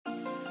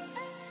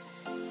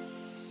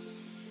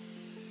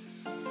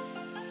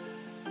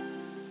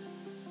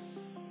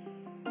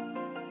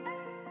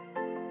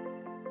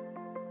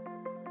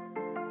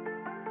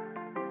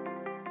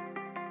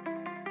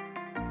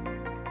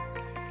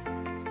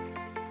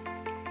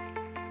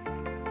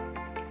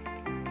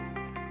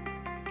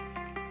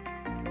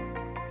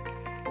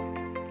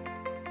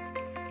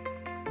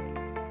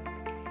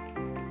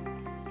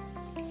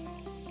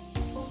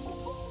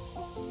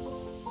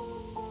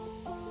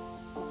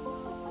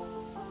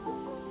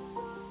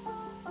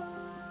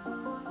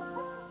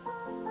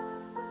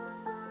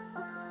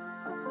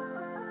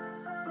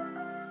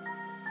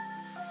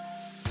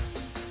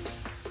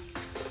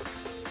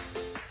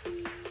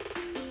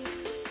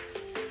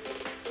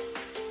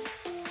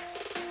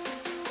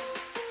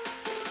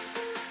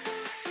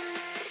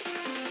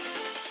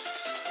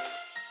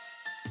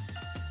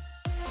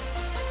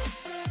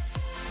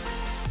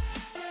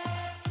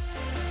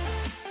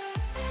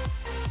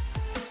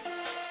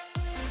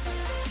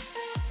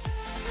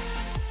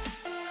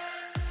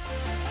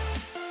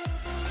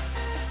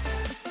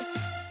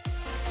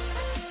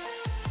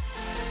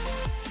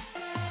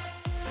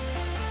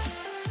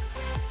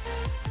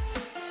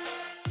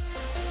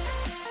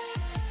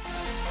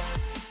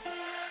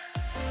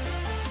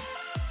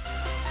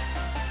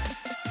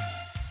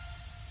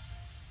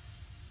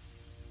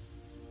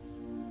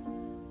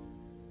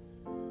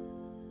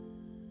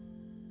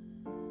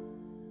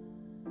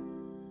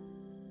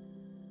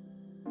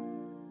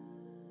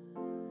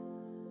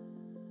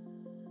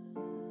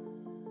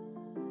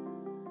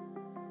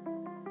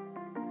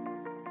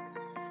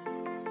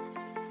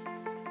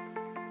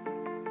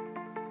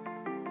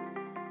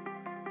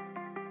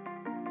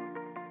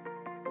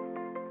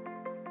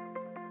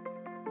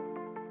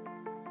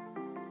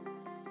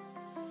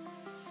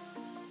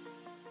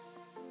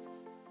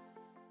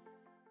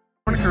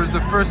Here's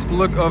the first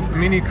look of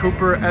Mini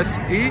Cooper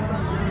SE.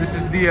 This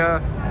is the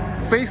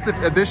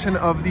facelift edition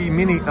of the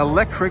Mini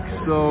Electric.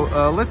 So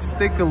let's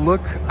take a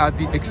look at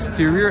the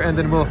exterior and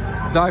then we'll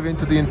dive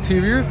into the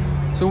interior.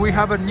 So we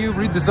have a new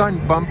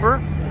redesigned bumper.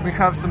 We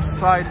have some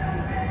side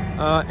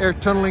air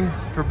tunneling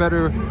for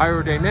better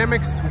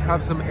aerodynamics. We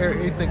have some air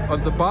intake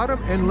on the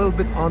bottom and a little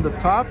bit on the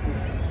top.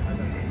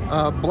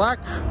 Black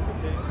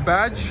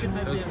badge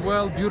as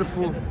well,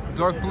 beautiful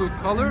dark blue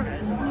color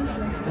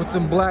with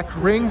some black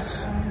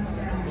rings.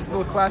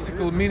 Still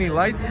classical Mini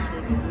lights.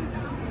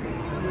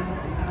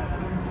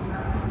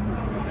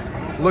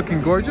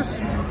 Looking gorgeous.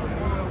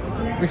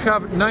 We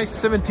have nice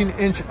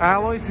 17-inch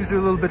alloys. These are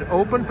a little bit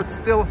open, but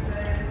still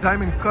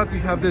diamond cut. You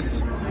have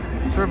this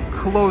sort of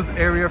closed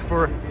area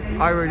for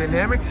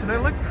aerodynamics. And I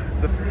like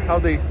how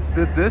they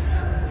did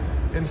this.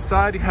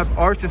 Inside you have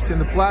arches in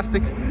the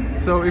plastic,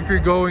 so if you're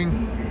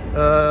going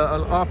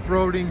on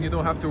off-roading, you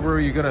don't have to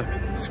worry you're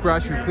gonna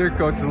scratch your clear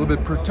coat. It's a little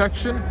bit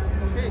protection.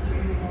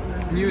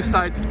 New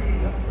side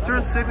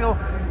turn signal,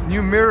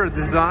 new mirror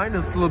design.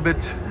 It's a little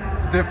bit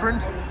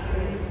different,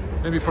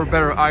 maybe for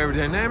better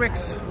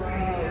aerodynamics.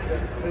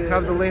 We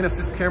have the lane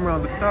assist camera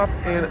on the top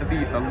and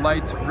the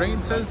light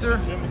rain sensor.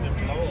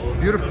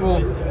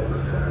 Beautiful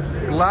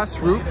glass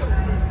roof.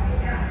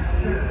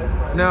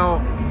 Now,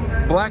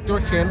 black door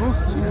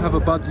handles. You have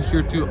a button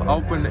here to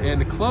open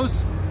and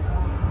close.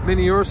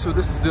 Mini Euro, so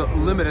this is the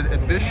limited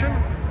edition.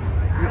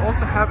 We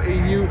also have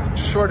a new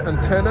short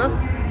antenna.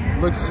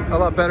 Looks a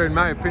lot better in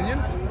my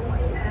opinion.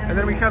 And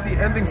then we have the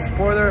ending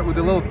spoiler with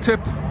a little tip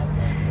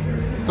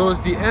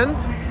towards the end.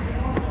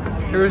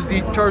 Here is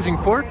the charging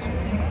port,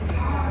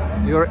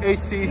 your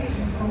AC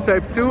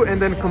Type 2,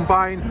 and then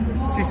combine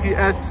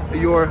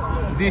CCS, your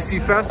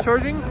DC fast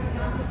charging.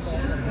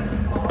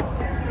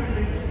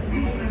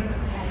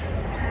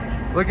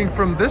 Looking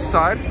from this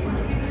side,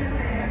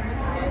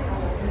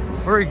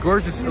 very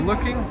gorgeous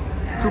looking.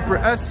 Cooper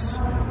S.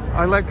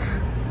 I like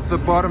the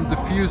bottom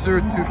diffuser,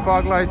 2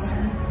 fog lights,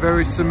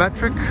 very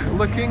symmetric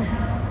looking.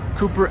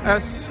 Cooper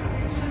S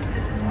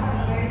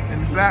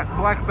in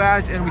black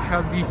badge, and we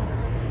have the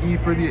E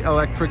for the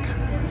electric.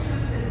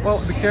 Well,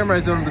 the camera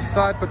is on the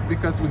side, but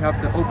because we have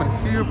to open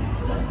here,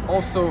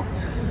 also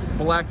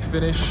black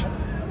finish.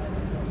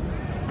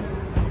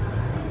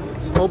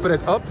 Let's open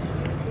it up.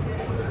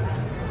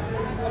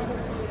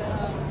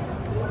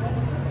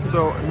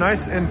 So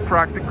nice and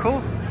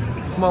practical.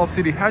 Small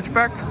city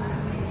hatchback.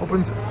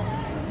 Opens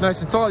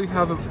nice and tall. You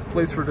have a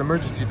place for the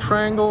emergency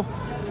triangle.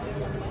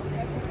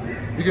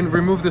 You can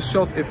remove the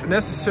shelf if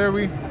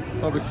necessary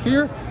over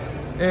here.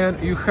 And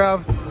you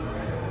have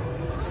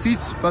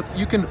seats, but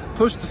you can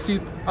push the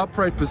seat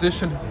upright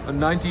position at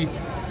 90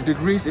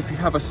 degrees if you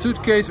have a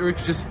suitcase, or you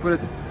can just put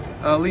it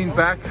lean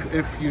back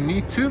if you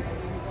need to.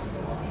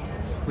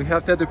 We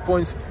have tether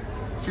points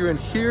here and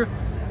here.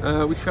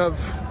 We have,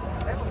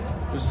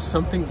 there's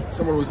something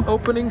someone was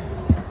opening.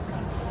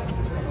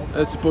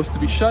 It's supposed to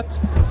be shut.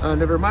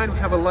 Never mind, we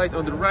have a light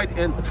on the right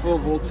and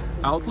 12-volt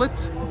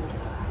outlet.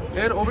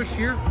 And over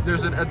here,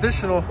 there's an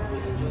additional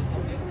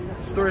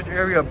storage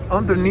area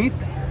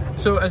underneath.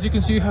 So as you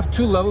can see, you have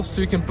 2 levels, so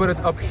you can put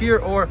it up here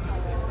or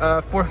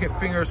 4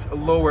 fingers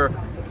lower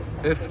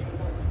if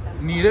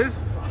needed.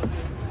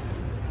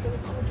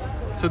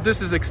 So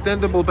this is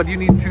extendable, but you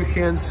need 2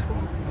 hands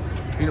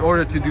in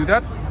order to do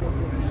that.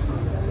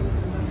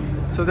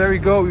 So there you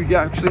go. You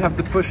actually have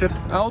to push it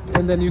out,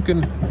 and then you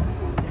can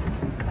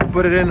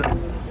put it in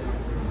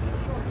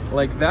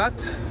like that,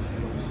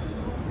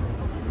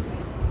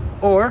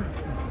 or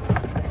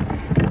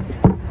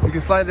you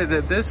can slide it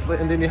at this,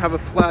 and then you have a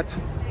flat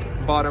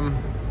bottom.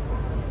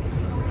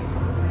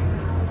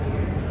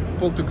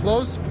 Pull to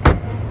close.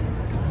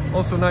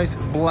 Also nice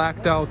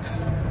blacked out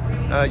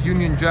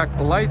Union Jack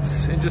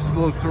lights, and just a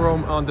little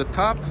chrome on the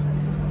top.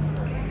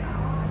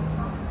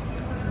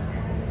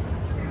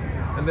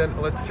 And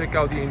then let's check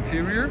out the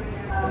interior.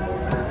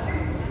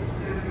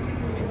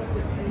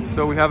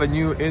 So we have a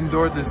new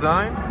indoor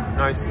design,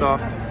 nice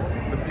soft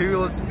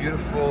materials,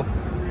 beautiful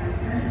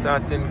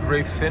satin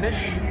gray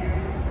finish,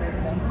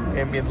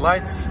 ambient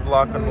lights,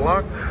 lock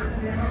unlock,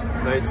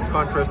 nice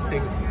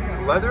contrasting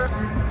leather,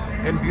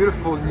 and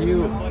beautiful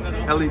new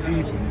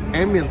LED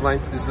ambient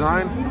lights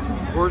design.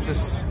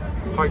 Gorgeous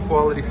high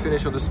quality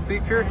finish on the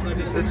speaker.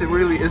 This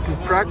really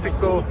isn't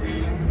practical,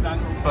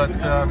 but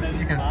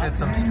you can fit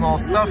some small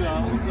stuff.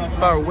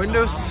 Power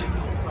windows,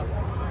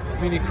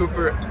 Mini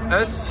Cooper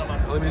S,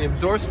 aluminum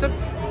doorstep,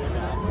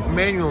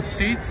 manual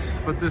seats,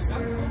 but this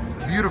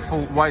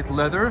beautiful white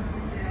leather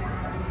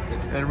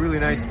and really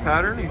nice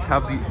pattern. You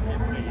have the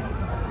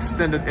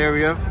extended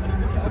area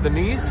for the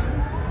knees.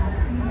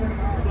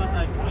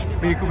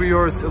 Mini Cooper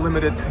yours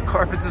limited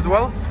carpets as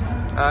well.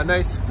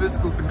 Nice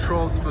physical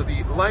controls for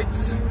the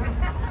lights,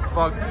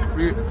 fog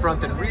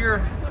front and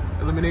rear,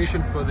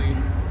 illumination for the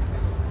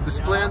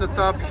display on the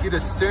top,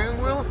 heated steering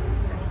wheel,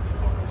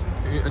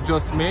 you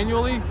adjust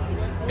manually,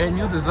 and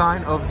new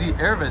design of the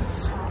air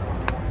vents.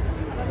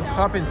 Let's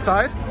hop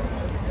inside.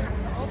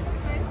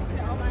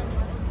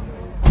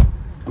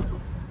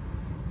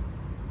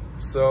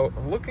 So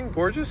looking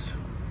gorgeous.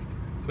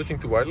 Switching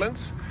to wide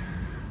lens.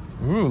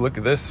 Ooh, look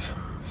at this.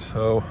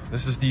 So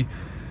this is the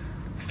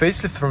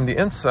facelift from the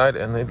inside,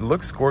 and it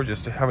looks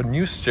gorgeous. They have a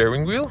new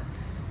steering wheel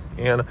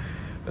and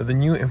the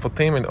new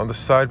infotainment on the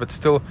side, but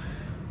still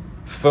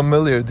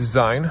familiar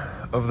design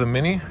of the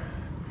Mini.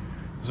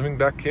 Zooming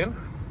back in,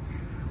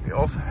 we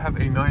also have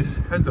a nice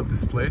heads-up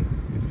display.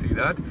 You can see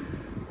that,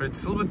 but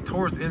it's a little bit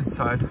towards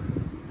inside,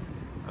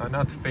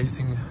 not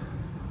facing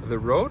the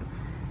road.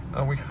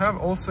 We have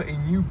also a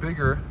new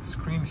bigger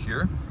screen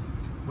here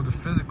with a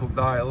physical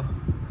dial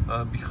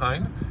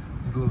behind,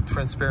 with a little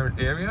transparent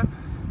area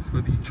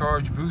for the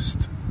charge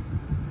boost.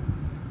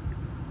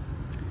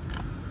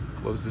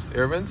 Close this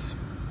air vents.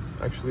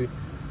 Actually,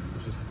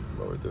 let's just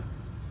lower the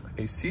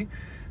AC.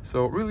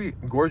 So really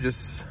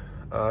gorgeous.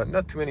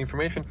 Not too many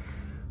information,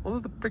 although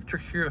the picture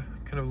here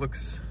kind of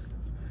looks,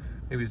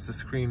 maybe it's the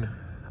screen,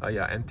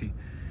 yeah, empty,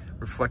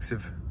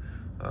 reflexive,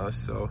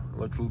 so it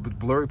looks a little bit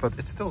blurry, but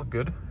it's still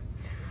good.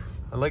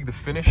 I like the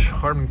finish.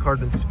 Harman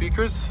Kardon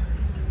speakers,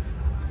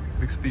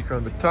 big speaker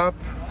on the top.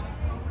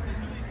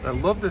 I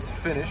love this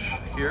finish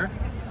here.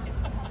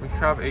 We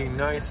have a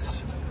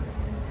nice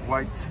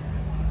white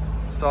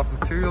soft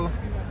material,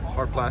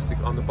 hard plastic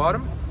on the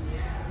bottom,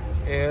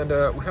 and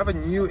we have a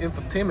new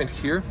infotainment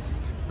here.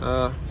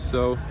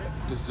 So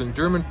this is in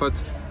German,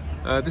 but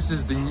this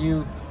is the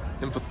new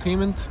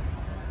infotainment.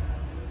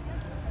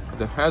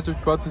 The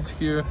hazard buttons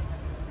here,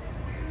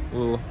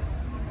 little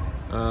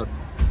I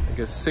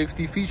guess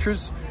safety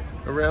features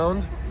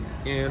around,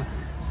 and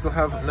still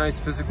have nice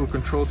physical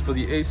controls for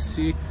the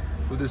AC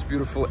with this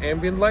beautiful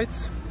ambient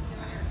lights.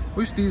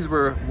 Wish these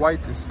were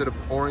white instead of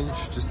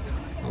orange, just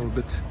a little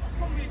bit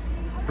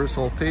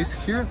personal taste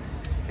here.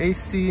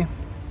 AC,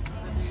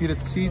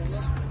 heated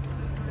seats.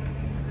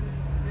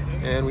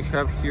 And we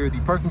have here the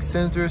parking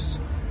sensors,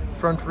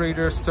 front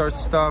radar, start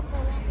stop,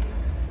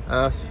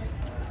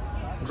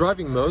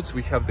 driving modes.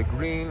 We have the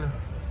green,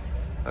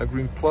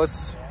 green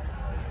plus,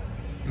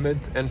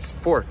 mid, and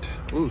sport.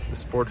 Ooh, the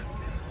sport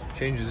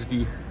changes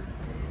the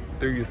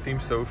interior theme.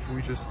 So if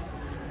we just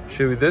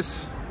show you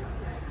this,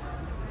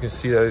 you can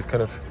see that it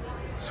kind of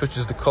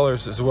switches the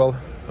colors as well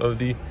of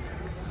the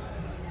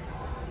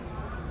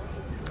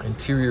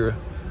interior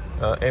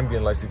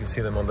ambient lights. You can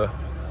see them on the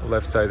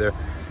left side there.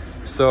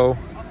 So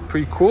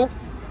pretty cool.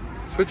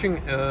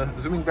 Switching,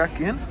 zooming back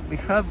in, we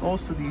have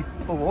also the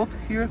 12 volt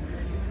here,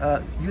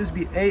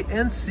 USB A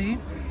and C,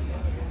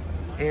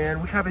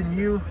 and we have a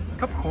new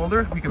cup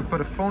holder. We can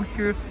put a phone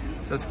here,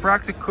 so it's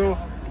practical,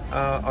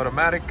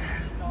 automatic,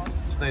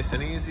 it's nice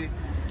and easy,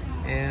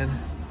 and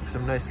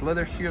some nice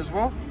leather here as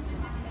well.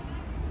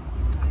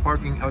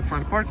 Parking,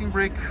 electronic parking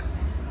brake,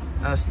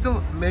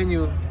 still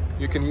menu.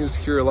 You can use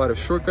here a lot of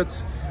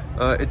shortcuts.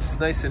 It's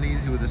nice and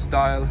easy with the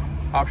style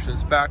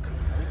options back.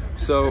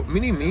 So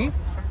Mini Me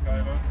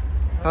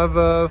have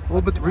a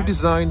little bit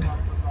redesigned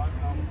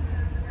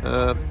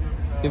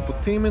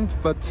infotainment,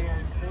 but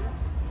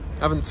I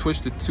haven't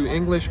switched it to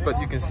English, but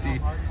you can see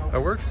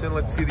it works. And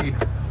let's see the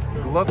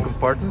glove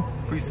compartment,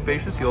 pretty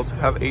spacious. You also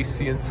have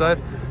AC inside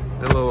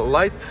and a little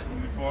light.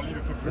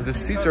 And the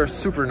seats are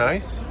super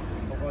nice.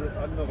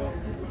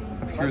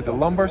 Here the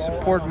lumbar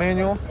support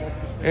manual,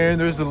 and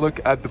there's a look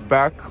at the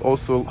back.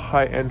 Also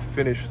high-end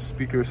finished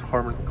speakers,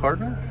 Harman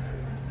Kardon.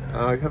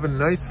 You have a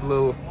nice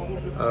little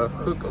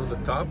hook on the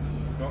top,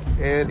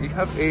 and you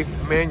have a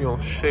manual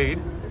shade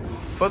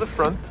for the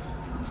front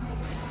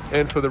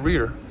and for the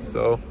rear,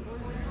 so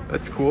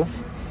that's cool.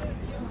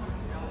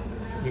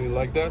 Really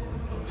like that.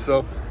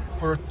 So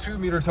for a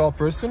 2-meter tall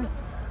person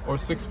or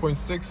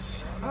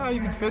 6.6, you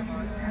can fit.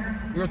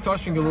 You're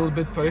touching a little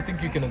bit, but I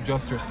think you can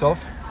adjust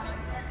yourself.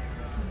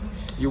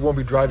 You won't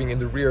be driving in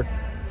the rear,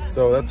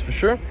 so that's for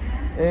sure.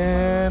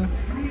 And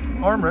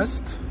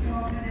armrest.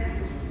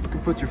 You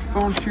can put your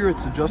phone here,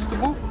 it's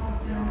adjustable.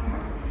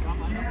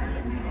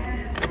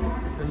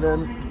 And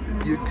then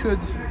you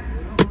could,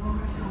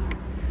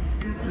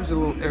 there's a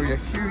little area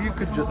here, you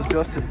could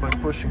adjust it by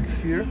pushing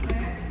here.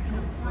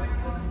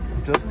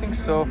 Adjusting,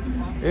 so,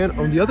 and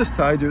on the other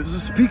side there's a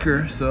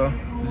speaker, so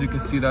as you can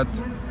see that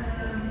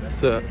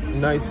it's a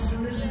nice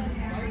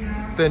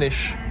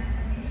finish.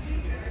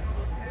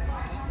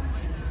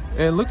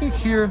 And looking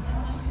here,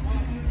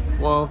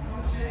 well,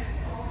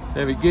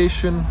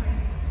 navigation,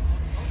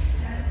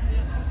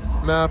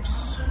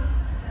 maps.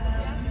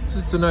 So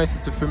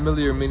it's a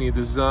familiar Mini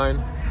design.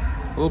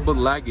 A little bit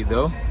laggy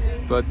though,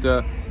 but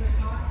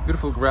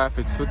beautiful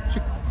graphics.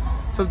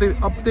 So they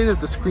updated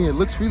the screen. It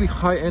looks really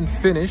high-end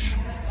finish,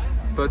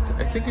 but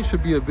I think it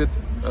should be a bit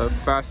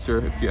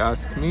faster if you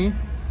ask me.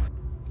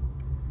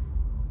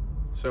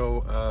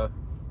 So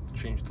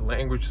change the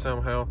language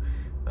somehow.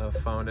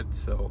 Found it,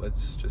 so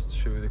let's just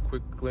show you the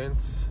quick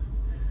glance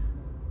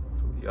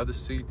from the other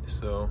seat.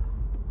 So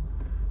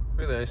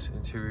really nice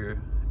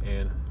interior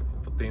and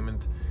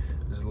infotainment.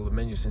 There's a little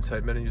menus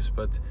inside menus,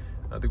 but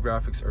the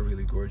graphics are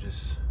really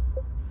gorgeous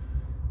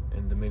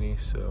in the Mini.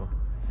 So,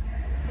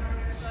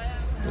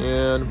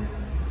 and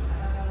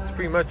that's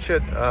pretty much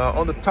it.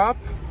 On the top,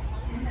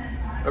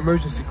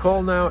 emergency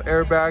call now,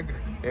 airbag,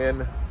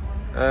 and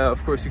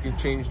of course you can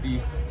change the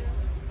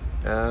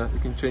You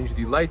can change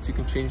the lights, you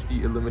can change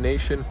the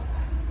illumination,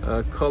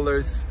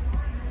 colors.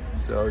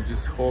 So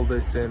just hold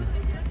this in.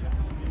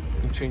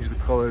 You can change the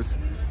colors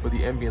for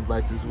the ambient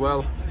lights as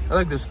well. I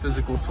like this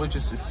physical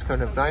switches, it's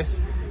kind of nice.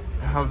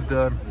 I have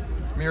the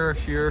mirror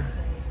here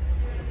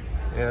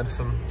and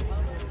some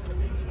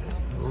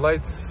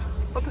lights.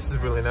 Oh, this is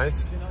really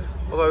nice.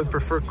 Although I would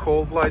prefer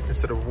cold lights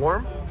instead of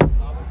warm.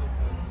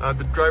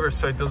 The driver's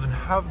side doesn't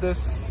have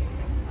this.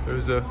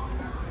 There's a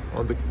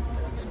on the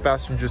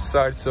passenger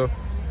side, so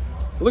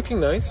looking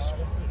nice.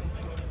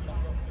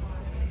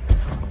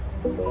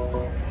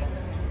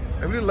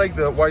 I really like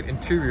the white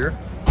interior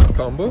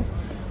combo.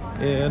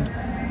 And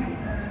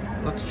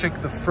let's check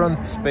the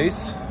front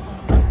space.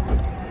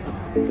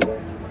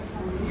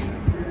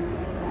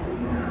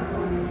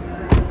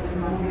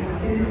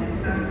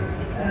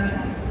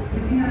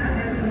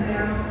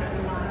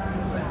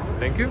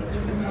 Thank you.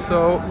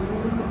 So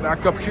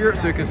back up here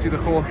so you can see the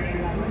whole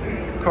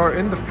car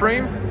in the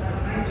frame.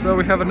 So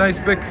we have a nice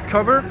big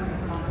cover,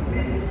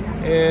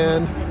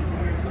 and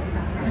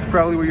this is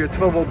probably where your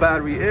 12-volt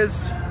battery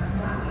is.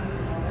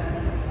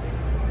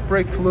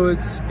 Brake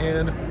fluids,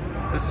 and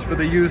this is for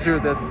the user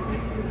that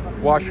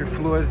washer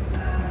fluid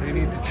you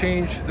need to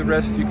change. The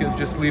rest you can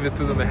just leave it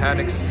to the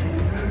mechanics.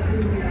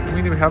 We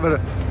even have a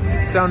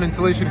sound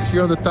insulation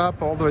here on the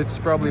top, although it's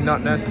probably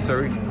not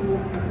necessary.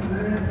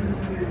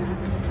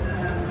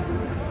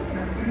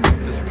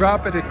 Just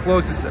drop it, it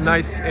closes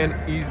nice and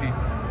easy.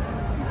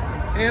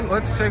 And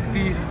let's check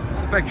the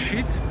spec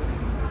sheet.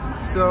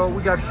 So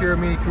we got here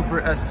Mini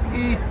Cooper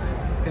SE. You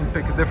can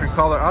pick a different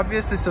color,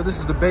 obviously. So this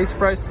is the base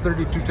price,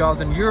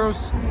 32,000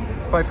 euros,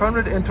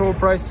 500, and total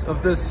price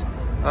of this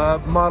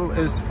model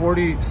is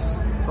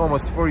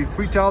almost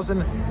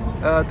 43,000.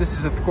 This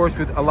is of course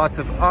with lots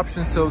of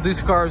options. So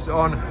these cars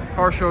on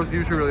car shows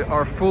usually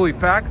are fully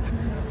packed.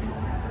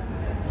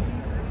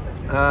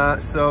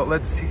 So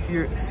let's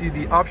see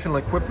the optional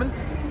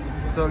equipment.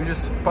 So you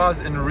just pause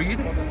and read.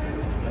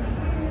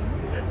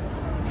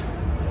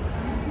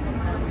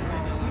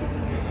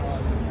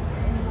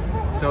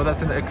 So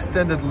that's an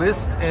extended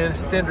list and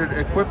standard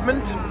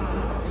equipment.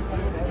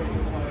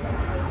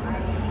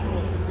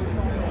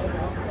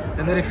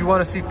 And then if you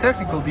want to see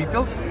technical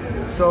details,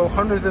 so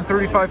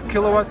 135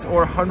 kilowatts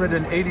or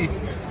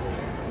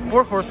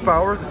 184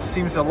 horsepower. It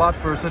seems a lot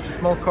for such a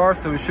small car,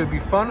 so it should be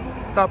fun.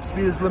 Top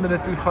speed is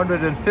limited to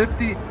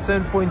 150,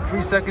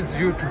 7.3 seconds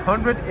 0 to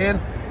 100, and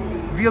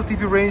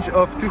VLTP range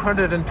of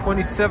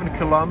 227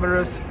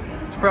 kilometers.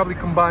 It's probably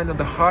combined on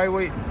the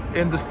highway.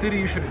 In the city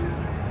you should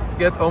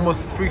get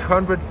almost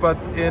 300, but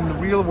in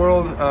real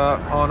world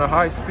on a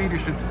high speed you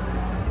should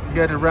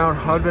get around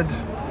 100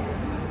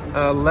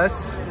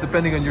 less,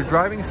 depending on your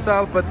driving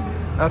style. But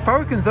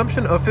power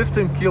consumption of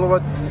 15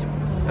 kilowatts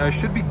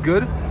should be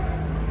good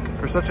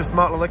for such a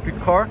small electric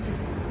car.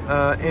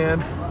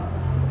 And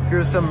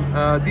here's some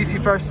DC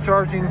fast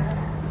charging,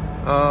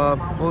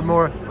 a little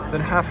more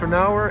than half an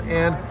hour,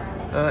 and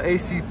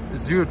AC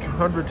 0 to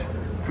 100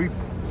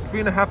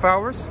 3.5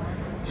 hours.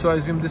 So I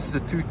assume this is a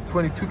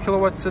 22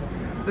 kilowatts.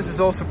 This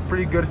is also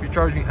pretty good if you're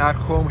charging at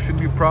home,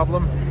 shouldn't be a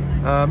problem.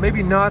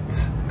 Maybe not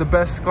the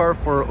best car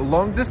for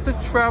long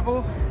distance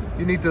travel.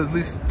 You need to at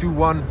least do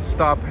one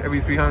stop every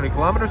 300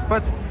 kilometers,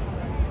 but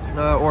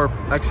or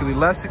actually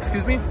less,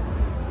 excuse me.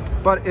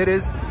 But it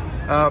is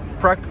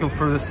practical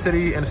for the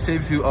city and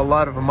saves you a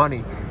lot of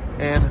money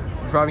and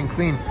driving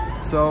clean.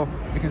 So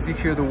you can see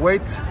here the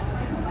weight,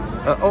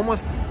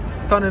 almost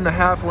 1.5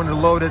 ton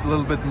when loaded, a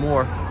little bit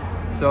more.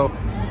 So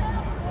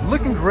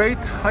looking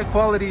great, high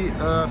quality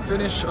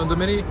finish on the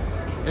Mini.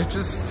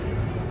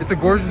 It's a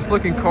gorgeous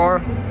looking car,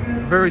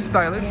 very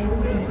stylish.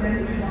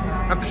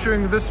 After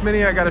showing you this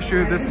Mini, I gotta show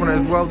you this one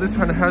as well. This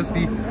one has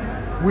the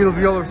wheel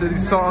velours that you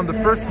saw on the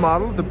first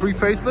model, the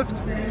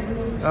pre-facelift.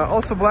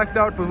 Also blacked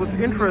out, but what's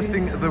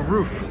interesting, the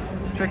roof.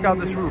 Check out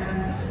this roof.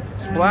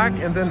 It's black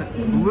and then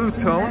blue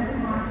tone,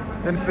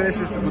 then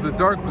finishes with a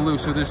dark blue.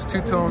 So there's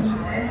two tones.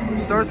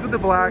 Starts with the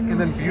black and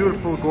then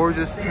beautiful,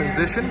 gorgeous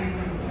transition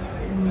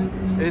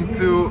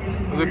into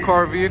the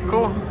car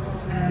vehicle,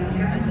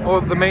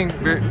 or the main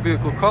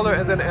vehicle color,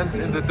 and then ends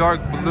in the dark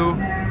blue.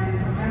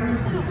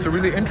 So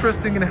really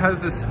interesting, and it has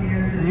this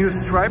new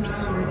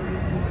stripes.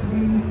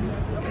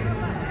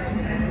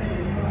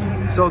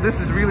 So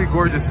this is really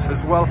gorgeous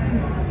as well.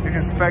 You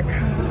can spec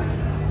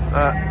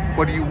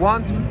what you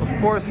want, of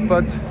course,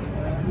 but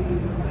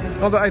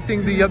although I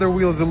think the other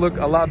wheels will look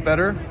a lot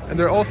better, and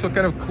they're also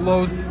kind of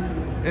closed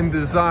in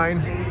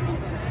design.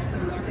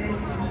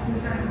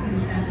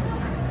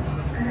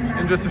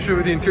 And just to show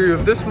you the interior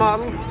of this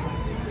model,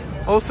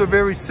 also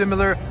very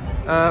similar,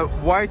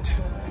 white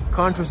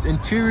contrast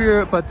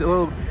interior, but a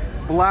little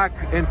black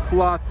and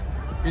cloth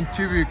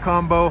interior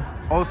combo,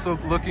 also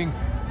looking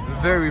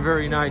very,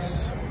 very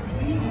nice.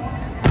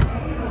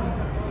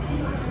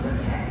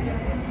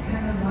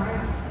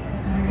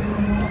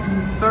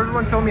 So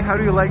everyone tell me, how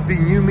do you like the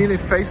new Mini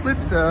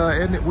facelift,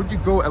 and would you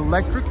go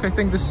electric? I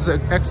think this is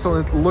an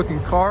excellent looking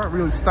car,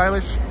 really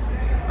stylish,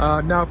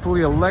 now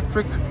fully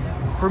electric.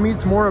 For me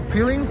it's more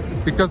appealing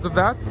because of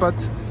that, but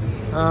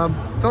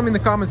Tell me in the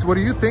comments, what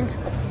do you think?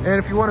 And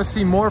if you want to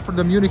see more from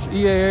the Munich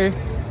IAA,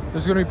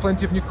 there's going to be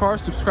plenty of new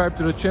cars. Subscribe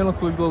to the channel,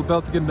 click the little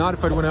bell to get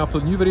notified when I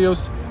upload new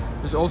videos.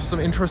 There's also some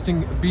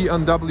interesting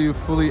BMW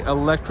fully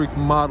electric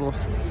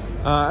models.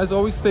 As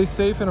always, stay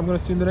safe, and I'm going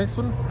to see you in the next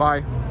one.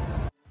 Bye.